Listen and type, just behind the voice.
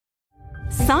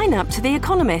Sign up to The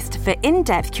Economist for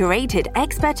in-depth curated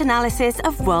expert analysis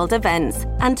of world events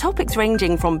and topics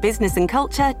ranging from business and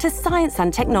culture to science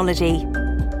and technology.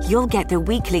 You'll get the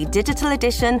weekly digital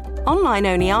edition,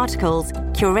 online-only articles,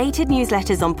 curated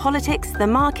newsletters on politics, the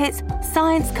markets,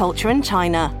 science, culture and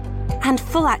China, and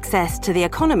full access to The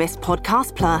Economist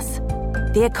Podcast Plus.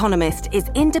 The Economist is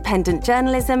independent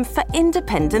journalism for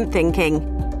independent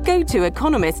thinking. Go to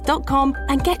economist.com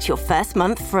and get your first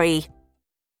month free.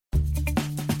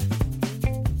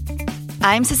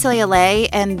 I'm Cecilia Lei,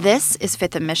 and this is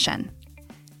Fifth & Mission.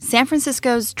 San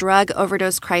Francisco's drug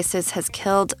overdose crisis has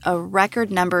killed a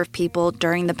record number of people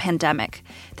during the pandemic.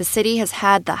 The city has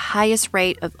had the highest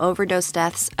rate of overdose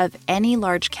deaths of any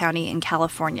large county in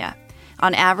California.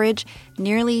 On average,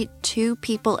 nearly 2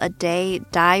 people a day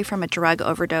die from a drug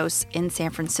overdose in San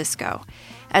Francisco.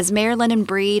 As Mayor London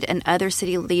Breed and other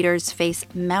city leaders face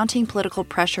mounting political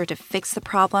pressure to fix the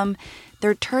problem,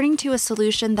 they're turning to a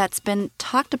solution that's been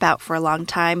talked about for a long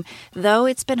time, though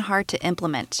it's been hard to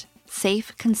implement: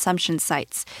 safe consumption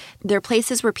sites. They're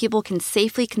places where people can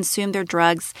safely consume their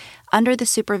drugs under the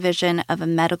supervision of a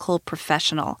medical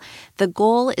professional. The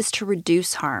goal is to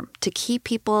reduce harm, to keep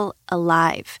people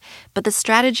alive. But the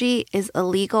strategy is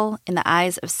illegal in the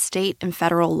eyes of state and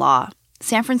federal law.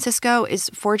 San Francisco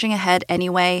is forging ahead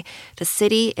anyway. The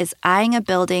city is eyeing a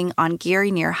building on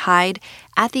Geary near Hyde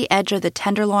at the edge of the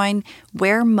Tenderloin,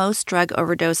 where most drug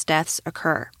overdose deaths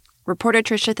occur. Reporter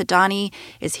Trisha Thadani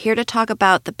is here to talk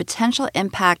about the potential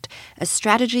impact a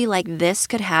strategy like this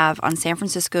could have on San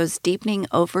Francisco's deepening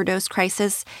overdose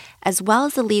crisis, as well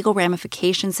as the legal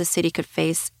ramifications the city could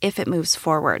face if it moves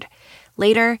forward.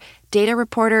 Later, data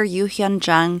reporter Yoo-Hyun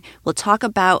Jung will talk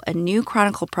about a new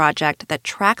Chronicle project that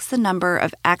tracks the number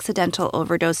of accidental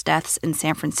overdose deaths in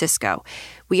San Francisco.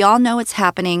 We all know it's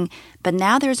happening, but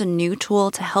now there's a new tool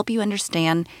to help you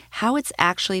understand how it's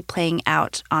actually playing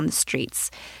out on the streets.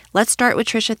 Let's start with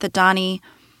Trisha Thadani.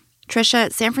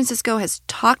 Trisha, San Francisco has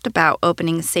talked about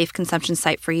opening a safe consumption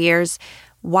site for years.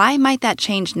 Why might that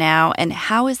change now, and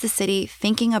how is the city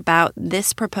thinking about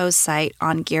this proposed site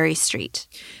on Geary Street?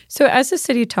 So as the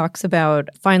city talks about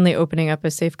finally opening up a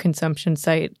safe consumption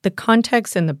site, the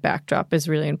context and the backdrop is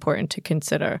really important to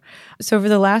consider. So over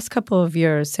the last couple of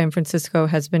years, San Francisco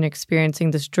has been experiencing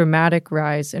this dramatic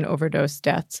rise in overdose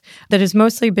deaths that has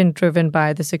mostly been driven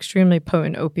by this extremely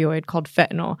potent opioid called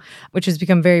fentanyl, which has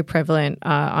become very prevalent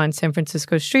on San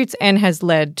Francisco streets and has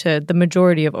led to the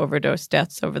majority of overdose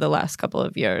deaths over the last couple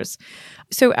of years.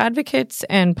 So advocates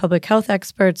and public health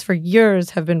experts for years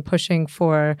have been pushing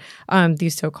for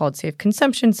these so-called safe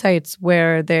consumption sites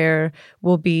where there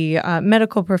will be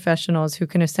medical professionals who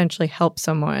can essentially help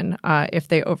someone if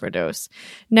they overdose.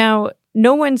 Now,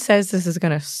 no one says this is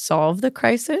going to solve the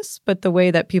crisis, but the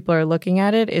way that people are looking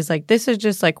at it is like, this is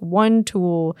just like one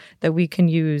tool that we can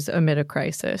use amid a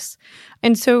crisis.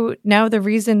 And so now the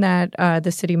reason that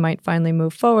the city might finally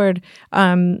move forward,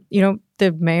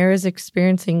 the mayor is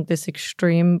experiencing this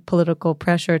extreme political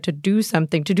pressure to do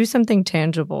something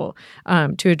tangible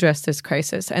to address this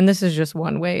crisis. And this is just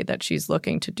one way that she's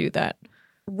looking to do that.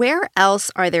 Where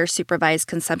else are there supervised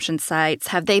consumption sites?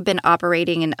 Have they been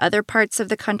operating in other parts of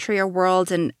the country or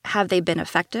world, and have they been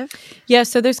effective? Yeah,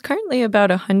 so there's currently about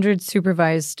 100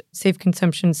 supervised safe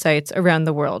consumption sites around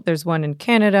the world. There's one in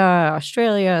Canada,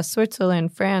 Australia,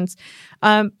 Switzerland, France.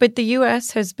 But the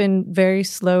U.S. has been very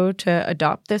slow to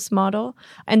adopt this model,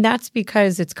 and that's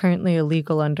because it's currently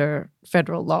illegal under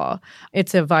federal law.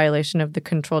 It's a violation of the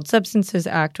Controlled Substances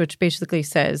Act, which basically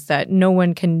says that no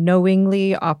one can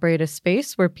knowingly operate a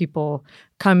space where people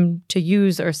come to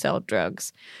use or sell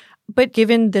drugs. But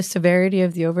given the severity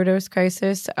of the overdose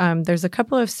crisis, there's a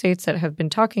couple of states that have been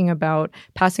talking about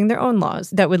passing their own laws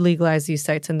that would legalize these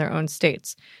sites in their own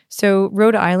states. So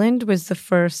Rhode Island was the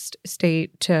first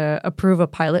state to approve a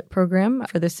pilot program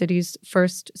for the city's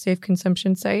first safe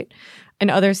consumption site. And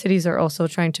other cities are also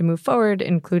trying to move forward,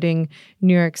 including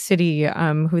New York City,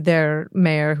 who their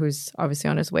mayor, who's obviously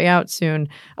on his way out soon,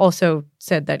 also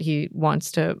said that he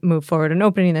wants to move forward in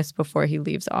opening this before he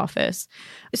leaves office.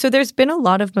 So there's been a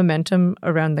lot of momentum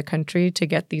around the country to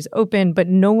get these open, but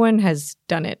no one has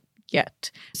done it yet.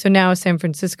 So now San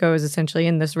Francisco is essentially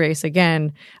in this race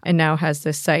again, and now has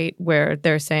this site where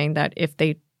they're saying that if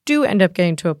they do end up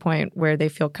getting to a point where they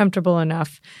feel comfortable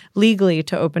enough legally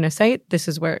to open a site, this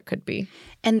is where it could be.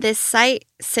 And this site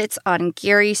sits on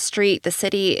Geary Street. The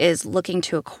city is looking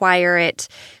to acquire it.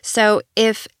 So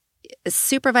if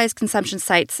supervised consumption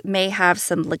sites may have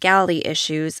some legality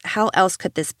issues, how else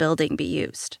could this building be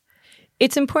used?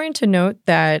 It's important to note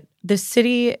that the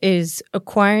city is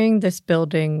acquiring this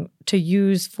building to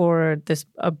use for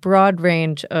a broad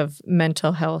range of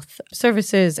mental health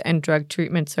services and drug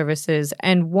treatment services.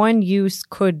 And one use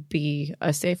could be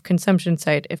a safe consumption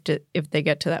site if they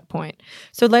get to that point.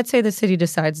 So let's say the city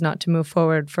decides not to move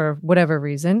forward for whatever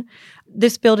reason.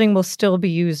 This building will still be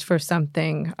used for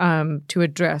something to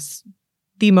address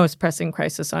the most pressing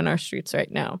crisis on our streets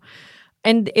right now.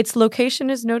 And its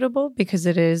location is notable because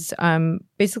it is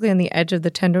basically on the edge of the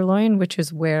Tenderloin, which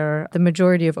is where the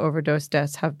majority of overdose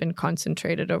deaths have been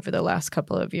concentrated over the last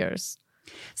couple of years.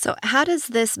 So how does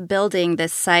this building,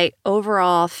 this site,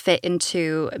 overall fit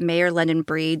into Mayor London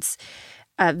Breed's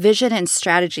vision and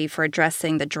strategy for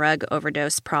addressing the drug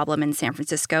overdose problem in San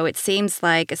Francisco? It seems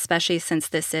like, especially since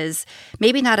this is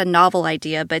maybe not a novel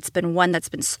idea, but it's been one that's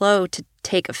been slow to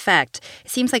take effect,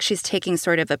 it seems like she's taking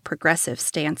sort of a progressive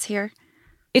stance here.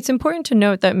 It's important to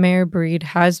note that Mayor Breed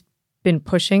has been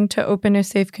pushing to open a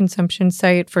safe consumption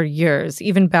site for years,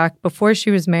 even back before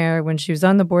she was mayor, when she was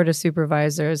on the Board of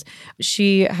Supervisors.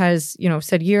 She has,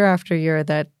 said year after year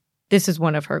that this is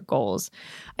one of her goals.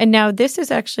 And now this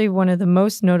is actually one of the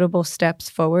most notable steps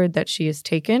forward that she has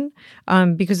taken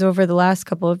because over the last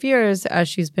couple of years, as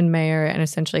she's been mayor and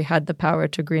essentially had the power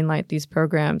to greenlight these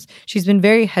programs, she's been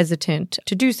very hesitant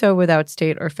to do so without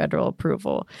state or federal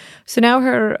approval. So now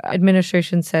her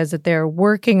administration says that they're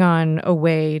working on a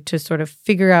way to sort of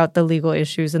figure out the legal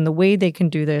issues and the way they can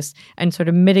do this and sort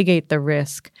of mitigate the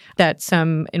risk that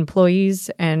some employees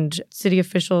and city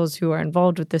officials who are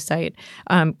involved with the site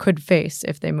could face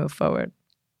if they move forward.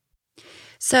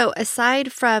 So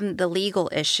aside from the legal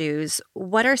issues,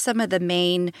 what are some of the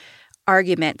main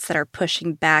arguments that are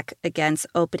pushing back against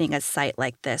opening a site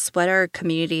like this? What are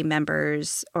community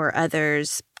members or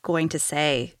others going to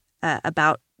say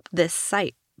about this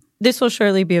site? This will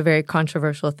surely be a very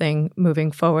controversial thing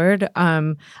moving forward.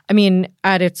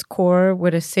 At its core,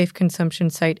 what a safe consumption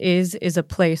site is a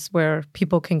place where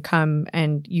people can come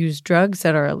and use drugs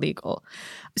that are illegal.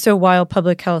 So while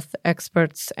public health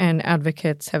experts and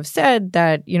advocates have said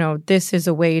that, this is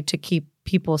a way to keep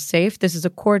people safe, this is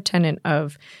a core tenet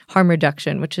of harm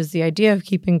reduction, which is the idea of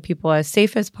keeping people as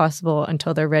safe as possible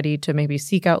until they're ready to maybe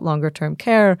seek out longer-term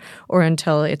care or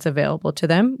until it's available to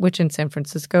them, which in San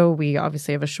Francisco, we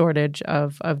obviously have a shortage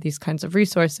of these kinds of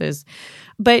resources.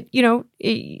 But,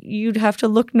 you'd have to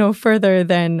look no further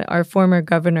than our former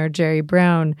governor, Jerry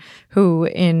Brown, who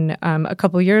in a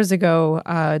couple years ago,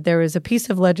 there was a piece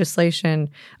of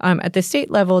legislation at the state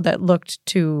level that looked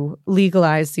to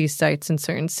legalize these sites in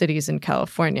certain cities in California.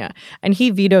 And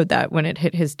he vetoed that when it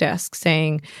hit his desk,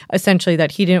 saying essentially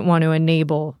that he didn't want to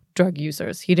enable drug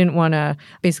users. He didn't want to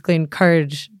basically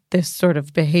encourage this sort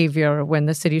of behavior when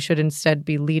the city should instead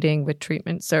be leading with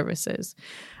treatment services.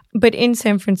 But in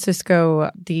San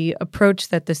Francisco, the approach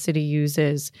that the city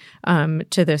uses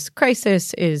to this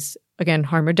crisis is, again,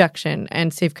 harm reduction,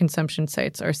 and safe consumption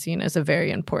sites are seen as a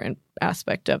very important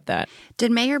aspect of that.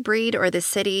 Did Mayor Breed or the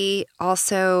city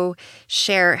also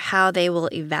share how they will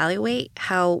evaluate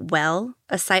how well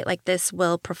a site like this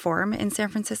will perform in San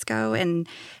Francisco and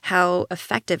how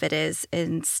effective it is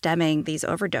in stemming these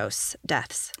overdose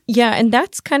deaths? Yeah, and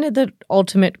that's kind of the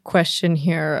ultimate question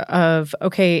here of,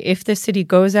 okay, if the city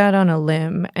goes out on a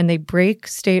limb and they break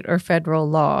state or federal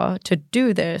law to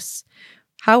do this,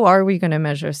 how are we going to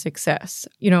measure success?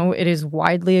 It is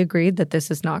widely agreed that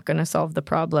this is not going to solve the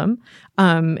problem.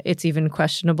 It's even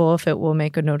questionable if it will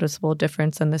make a noticeable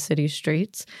difference on the city's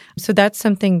streets. So that's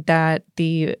something that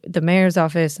the mayor's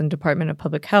office and Department of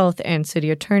Public Health and city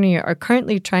attorney are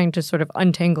currently trying to sort of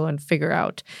untangle and figure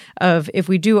out of if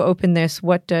we do open this,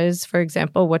 what does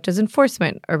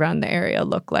enforcement around the area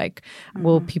look like? Mm-hmm.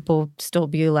 Will people still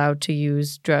be allowed to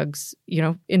use drugs,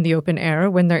 in the open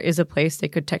air when there is a place they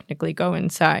could technically go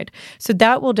inside? So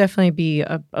that will definitely be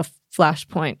a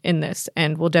flashpoint in this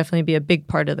and will definitely be a big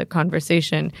part of the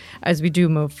conversation as we do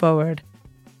move forward.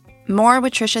 More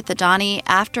with Trisha Thadani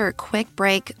after a quick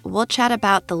break. We'll chat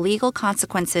about the legal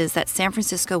consequences that San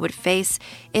Francisco would face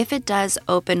if it does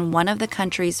open one of the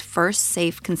country's first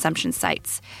safe consumption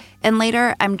sites. And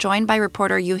later, I'm joined by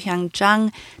reporter Yu-Hyung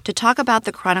Jung to talk about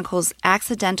the Chronicle's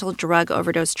accidental drug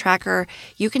overdose tracker.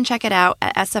 You can check it out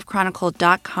at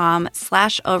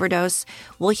sfchronicle.com/overdose.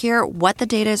 We'll hear what the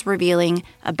data is revealing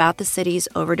about the city's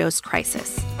overdose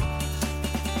crisis.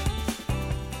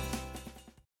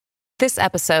 This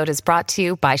episode is brought to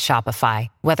you by Shopify.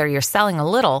 Whether you're selling a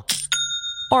little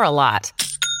or a lot,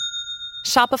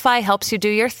 Shopify helps you do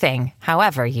your thing,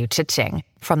 however you cha-ching.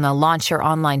 From the launch your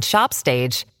online shop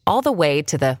stage, all the way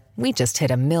to the we just hit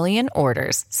 1 million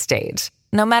orders stage.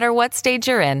 No matter what stage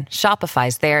you're in,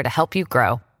 Shopify's there to help you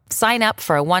grow. Sign up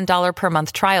for a $1 per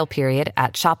month trial period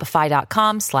at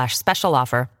shopify.com/special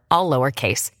offer, all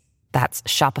lowercase. That's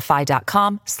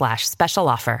shopify.com/special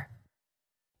offer.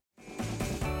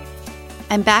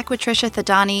 I'm back with Trisha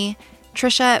Thadani.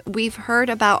 Trisha, we've heard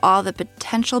about all the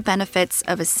potential benefits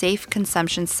of a safe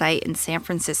consumption site in San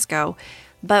Francisco,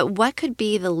 but what could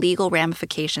be the legal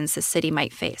ramifications the city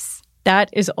might face? That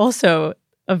is also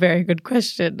a very good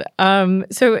question.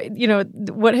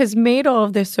 What has made all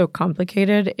of this so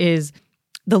complicated is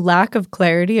the lack of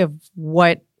clarity of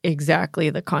what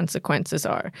exactly the consequences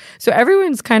are. So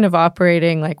everyone's kind of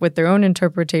operating like with their own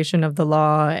interpretation of the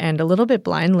law and a little bit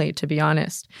blindly, to be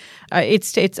honest.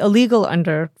 It's illegal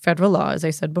under federal law, as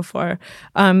I said before,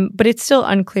 but it's still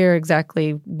unclear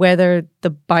exactly whether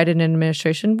the Biden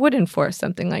administration would enforce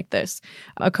something like this.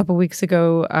 A couple weeks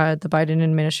ago, the Biden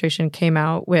administration came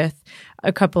out with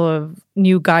a couple of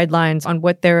new guidelines on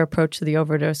what their approach to the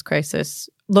overdose crisis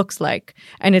looks like,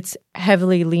 and it's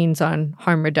heavily leans on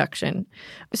harm reduction.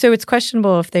 So it's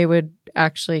questionable if they would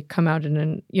actually come out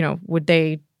and, would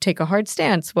they take a hard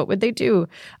stance? What would they do?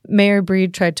 Mayor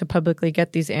Breed tried to publicly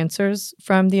get these answers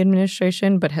from the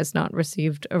administration, but has not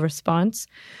received a response.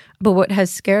 But what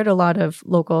has scared a lot of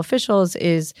local officials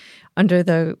is under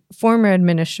the former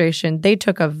administration, they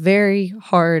took a very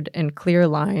hard and clear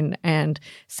line and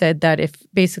said that if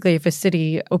a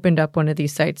city opened up one of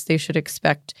these sites, they should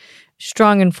expect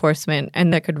strong enforcement,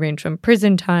 and that could range from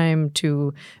prison time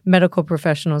to medical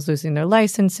professionals losing their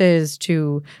licenses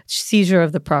to seizure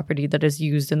of the property that is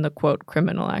used in the, quote,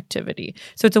 criminal activity.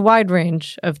 So it's a wide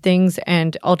range of things,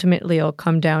 and ultimately it'll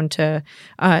come down to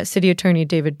City Attorney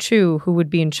David Chiu, who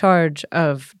would be in charge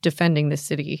of defending the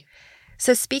city.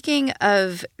 So speaking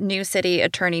of new city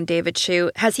attorney David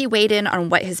Chiu, has he weighed in on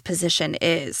what his position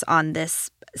is on this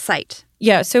site?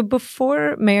 Yeah, so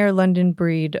before Mayor London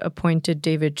Breed appointed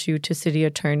David Chiu to city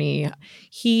attorney,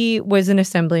 he was an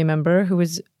assembly member who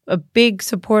was a big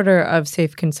supporter of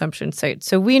safe consumption sites.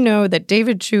 So we know that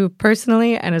David Chiu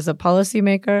personally and as a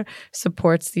policymaker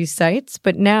supports these sites.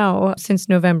 But now, since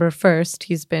November 1st,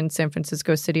 he's been San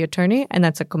Francisco city attorney, and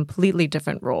that's a completely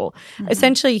different role. Mm-hmm.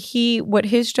 Essentially, what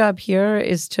his job here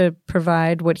is to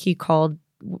provide what he called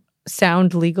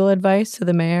sound legal advice to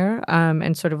the mayor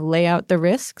and sort of lay out the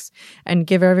risks and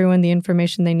give everyone the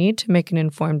information they need to make an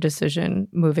informed decision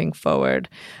moving forward.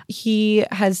 He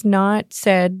has not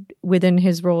said within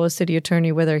his role as city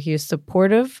attorney whether he is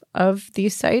supportive of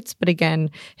these sites, but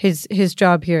again, his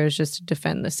job here is just to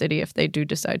defend the city if they do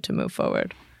decide to move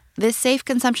forward. This safe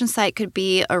consumption site could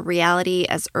be a reality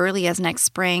as early as next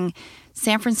spring.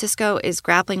 San Francisco is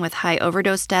grappling with high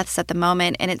overdose deaths at the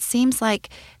moment, and it seems like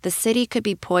the city could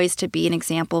be poised to be an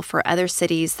example for other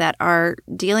cities that are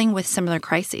dealing with similar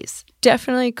crises.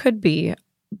 Definitely could be.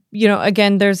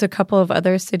 Again, there's a couple of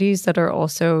other cities that are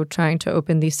also trying to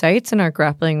open these sites and are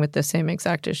grappling with the same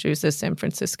exact issues as San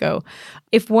Francisco.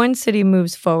 If one city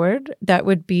moves forward, that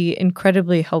would be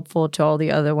incredibly helpful to all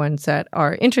the other ones that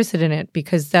are interested in it,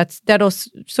 because that'll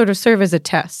sort of serve as a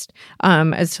test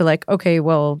as to like, okay,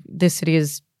 well, this city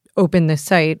has opened this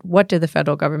site. What did the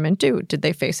federal government do? Did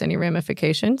they face any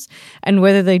ramifications? And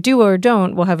whether they do or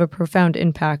don't will have a profound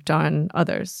impact on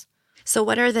others. So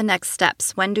what are the next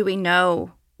steps? When do we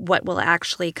know what will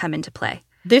actually come into play?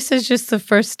 This is just the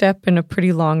first step in a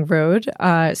pretty long road.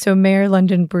 So Mayor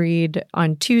London Breed,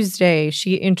 on Tuesday,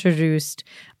 she introduced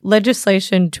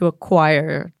legislation to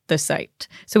acquire the site.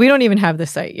 So we don't even have the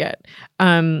site yet.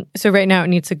 So right now it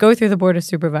needs to go through the Board of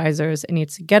Supervisors. It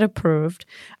needs to get approved.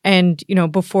 And,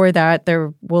 before that,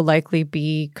 there will likely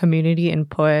be community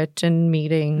input and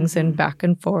meetings and back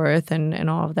and forth and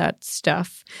all of that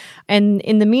stuff. And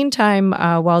in the meantime,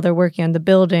 while they're working on the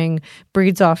building,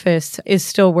 Breed's office is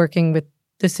still working with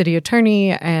the city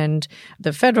attorney and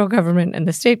the federal government and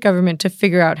the state government to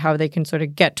figure out how they can sort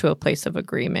of get to a place of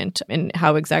agreement and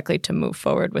how exactly to move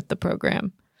forward with the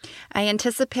program. I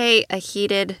anticipate a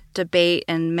heated debate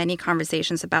and many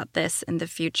conversations about this in the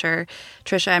future.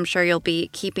 Trisha, I'm sure you'll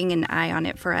be keeping an eye on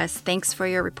it for us. Thanks for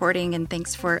your reporting and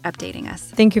thanks for updating us.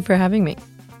 Thank you for having me.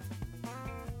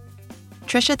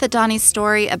 Trisha Thadani's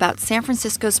story about San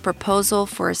Francisco's proposal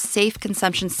for a safe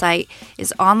consumption site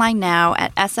is online now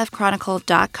at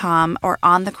sfchronicle.com or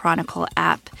on the Chronicle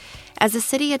app. As the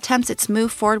city attempts its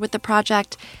move forward with the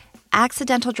project,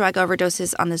 accidental drug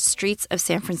overdoses on the streets of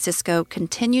San Francisco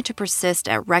continue to persist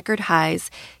at record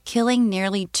highs, killing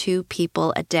nearly 2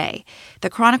 people a day. The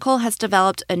Chronicle has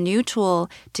developed a new tool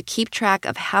to keep track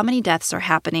of how many deaths are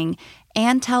happening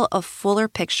and tell a fuller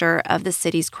picture of the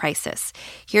city's crisis.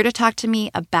 Here to talk to me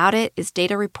about it is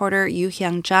data reporter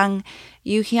Yu-Hyun Jung.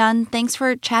 Yu-Hyun, thanks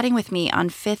for chatting with me on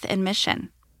Fifth and Mission.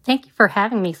 Thank you for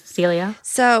having me, Cecilia.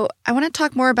 So I want to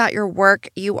talk more about your work.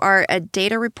 You are a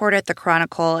data reporter at the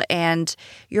Chronicle, and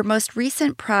your most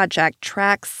recent project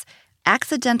tracks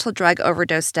accidental drug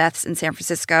overdose deaths in San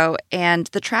Francisco, and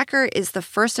the tracker is the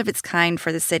first of its kind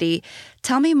for the city.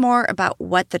 Tell me more about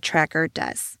what the tracker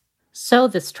does. So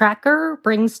this tracker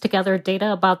brings together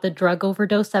data about the drug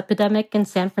overdose epidemic in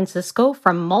San Francisco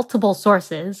from multiple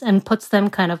sources and puts them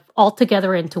kind of all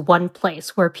together into one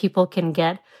place where people can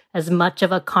get as much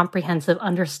of a comprehensive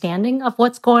understanding of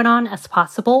what's going on as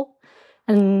possible.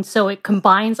 And so it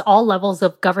combines all levels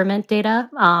of government data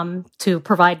to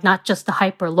provide not just the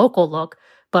hyper-local look,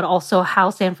 but also how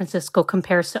San Francisco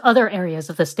compares to other areas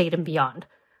of the state and beyond.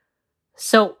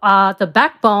 So the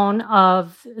backbone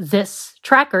of this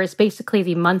tracker is basically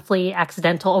the monthly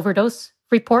accidental overdose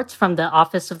reports from the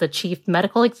Office of the Chief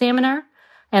Medical Examiner.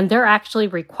 And they're actually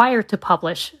required to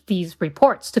publish these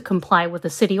reports to comply with the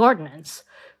city ordinance.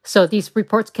 So these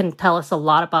reports can tell us a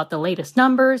lot about the latest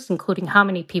numbers, including how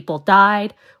many people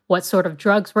died, what sort of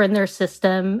drugs were in their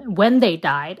system, when they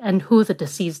died, and who the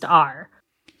deceased are.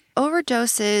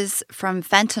 Overdoses from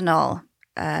fentanyl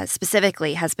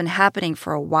specifically has been happening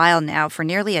for a while now, for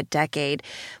nearly a decade.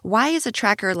 Why is a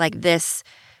tracker like this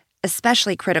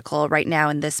especially critical right now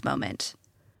in this moment?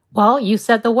 Well, you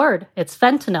said the word. It's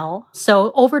fentanyl.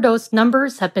 So overdose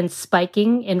numbers have been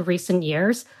spiking in recent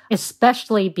years,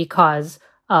 especially because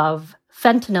of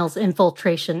fentanyl's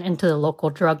infiltration into the local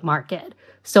drug market.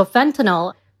 So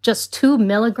fentanyl, just 2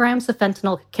 milligrams of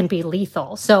fentanyl can be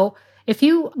lethal. So if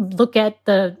you look at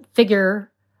the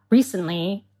figure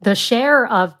recently, the share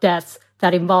of deaths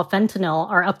that involve fentanyl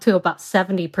are up to about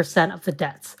 70% of the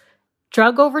deaths.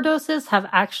 Drug overdoses have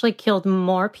actually killed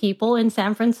more people in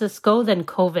San Francisco than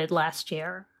COVID last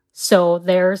year. So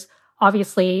there's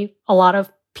obviously a lot of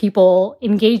people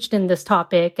engaged in this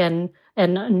topic and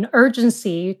an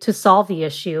urgency to solve the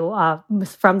issue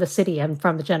from the city and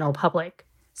from the general public.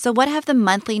 So what have the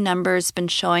monthly numbers been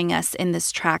showing us in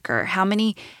this tracker? How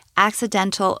many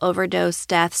accidental overdose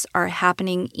deaths are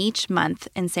happening each month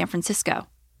in San Francisco?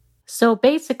 So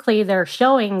basically, they're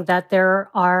showing that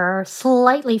there are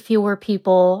slightly fewer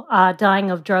people dying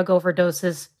of drug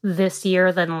overdoses this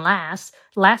year than last.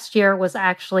 Last year was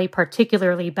actually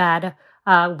particularly bad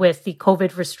with the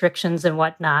COVID restrictions and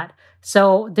whatnot.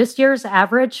 So this year's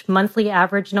monthly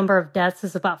average number of deaths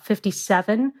is about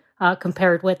 57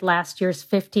 compared with last year's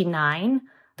 59.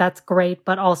 That's great,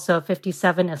 but also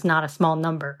 57 is not a small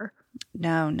number.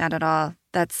 No, not at all.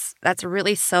 That's a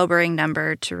really sobering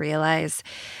number to realize.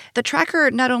 The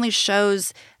tracker not only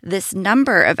shows this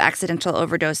number of accidental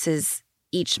overdoses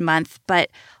each month, but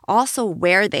also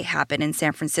where they happen in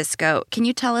San Francisco. Can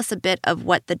you tell us a bit of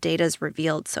what the data's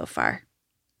revealed so far?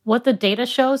 What the data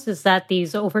shows is that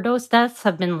these overdose deaths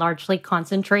have been largely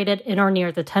concentrated in or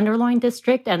near the Tenderloin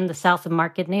district and the South of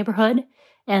Market neighborhood.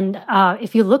 And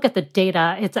if you look at the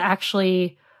data, it's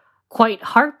actually quite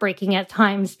heartbreaking at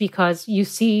times because you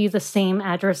see the same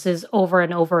addresses over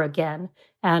and over again.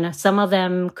 And some of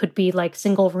them could be like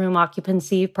single room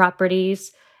occupancy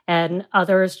properties and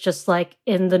others just like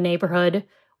in the neighborhood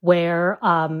where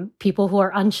people who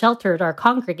are unsheltered are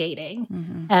congregating.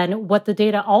 Mm-hmm. And what the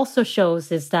data also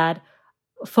shows is that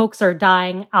folks are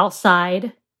dying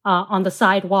outside on the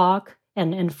sidewalk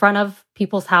and in front of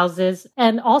people's houses.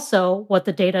 And also what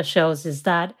the data shows is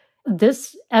that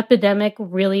this epidemic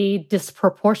really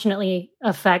disproportionately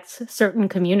affects certain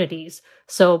communities.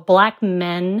 So Black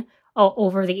men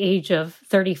over the age of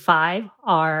 35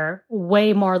 are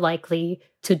way more likely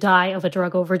to die of a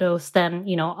drug overdose than,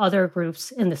 other groups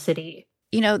in the city.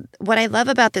 What I love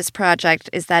about this project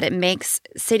is that it makes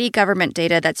city government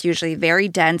data that's usually very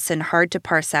dense and hard to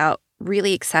parse out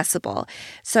really accessible.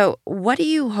 So what do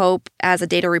you hope as a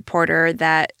data reporter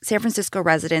that San Francisco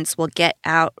residents will get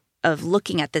out of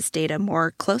looking at this data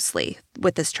more closely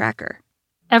with this tracker?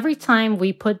 Every time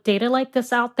we put data like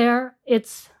this out there,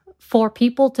 it's for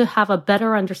people to have a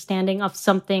better understanding of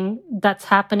something that's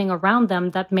happening around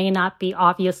them that may not be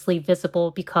obviously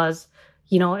visible because,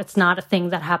 it's not a thing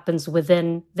that happens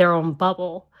within their own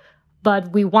bubble.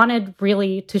 But we wanted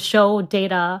really to show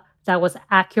data that was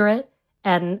accurate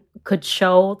and could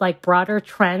show like broader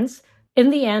trends.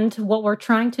 In the end, what we're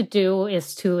trying to do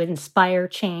is to inspire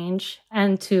change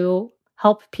and to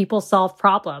help people solve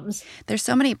problems. There's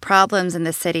so many problems in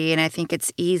the city, and I think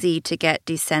it's easy to get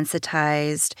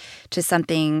desensitized to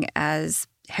something as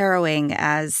harrowing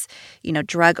as,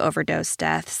 drug overdose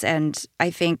deaths. And I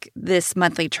think this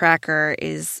monthly tracker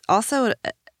is also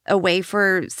a way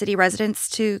for city residents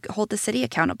to hold the city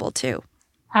accountable, too.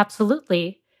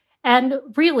 Absolutely. And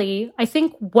really, I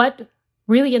think what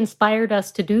really inspired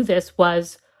us to do this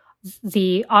was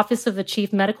the Office of the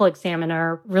Chief Medical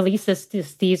Examiner releases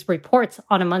these reports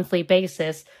on a monthly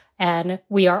basis, and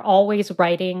we are always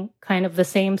writing kind of the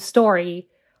same story,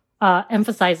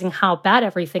 emphasizing how bad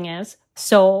everything is.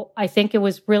 So I think it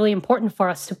was really important for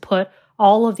us to put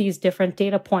all of these different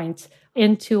data points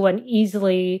into an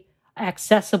easily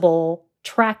accessible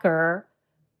tracker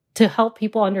to help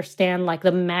people understand like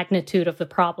the magnitude of the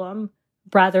problem,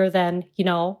 rather than,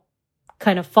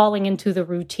 kind of falling into the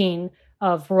routine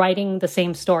of writing the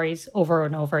same stories over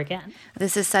and over again.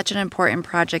 This is such an important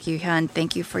project, Yoo-Hyun.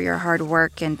 Thank you for your hard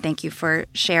work, and thank you for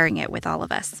sharing it with all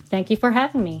of us. Thank you for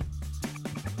having me.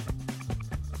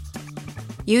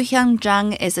 Yoo-Hyun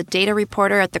Jung is a data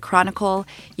reporter at The Chronicle.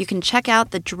 You can check out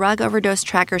the drug overdose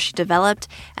tracker she developed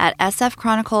at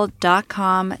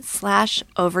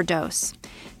sfchronicle.com/overdose.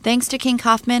 Thanks to King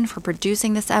Kaufman for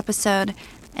producing this episode,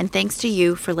 and thanks to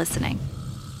you for listening.